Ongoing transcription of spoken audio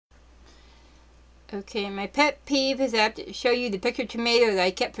Okay, my pet peeve is that I have to show you the picture tomato that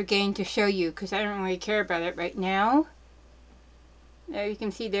I kept forgetting to show you because I don't really care about it right now. There you can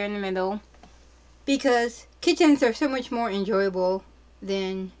see there in the middle. Because kitchens are so much more enjoyable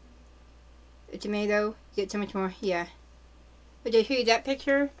than a tomato. You get so much more, yeah. But did I show you that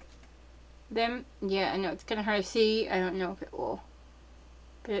picture? Them? Yeah, I know it's kind of hard to see. I don't know if it will.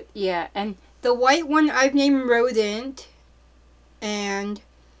 But yeah, and the white one I've named Rodent. And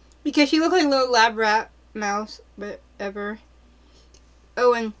because she looked like a little lab rat mouse, whatever.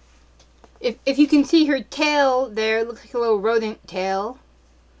 Oh, and if you can see her tail there, it looks like a little rodent tail.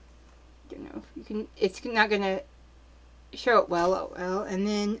 I don't know if you can, it's not gonna show it well, oh well. And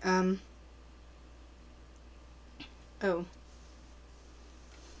then, oh.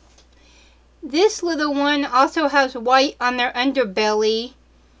 This little one also has white on their underbelly.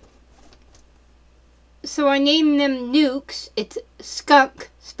 So I named them Nukes. It's skunk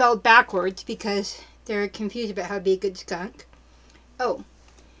spelled backwards because they're confused about how to be a good skunk. Oh.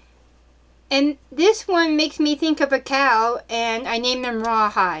 And this one makes me think of a cow, and I named them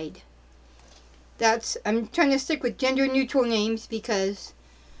Rawhide. I'm trying to stick with gender neutral names because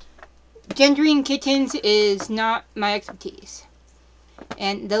gendering kittens is not my expertise.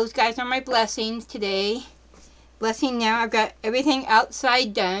 And those guys are my blessings today. Blessing now, I've got everything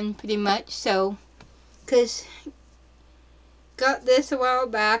outside done pretty much, so because got this a while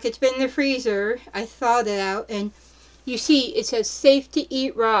back. It's been in the freezer. I thawed it out, and you see it says safe to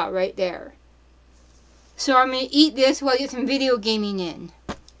eat raw right there. So I'm going to eat this while I get some video gaming in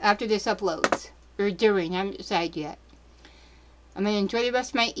after this uploads. Or during, I haven't decided yet. I'm going to enjoy the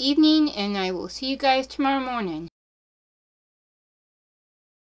rest of my evening, and I will see you guys tomorrow morning.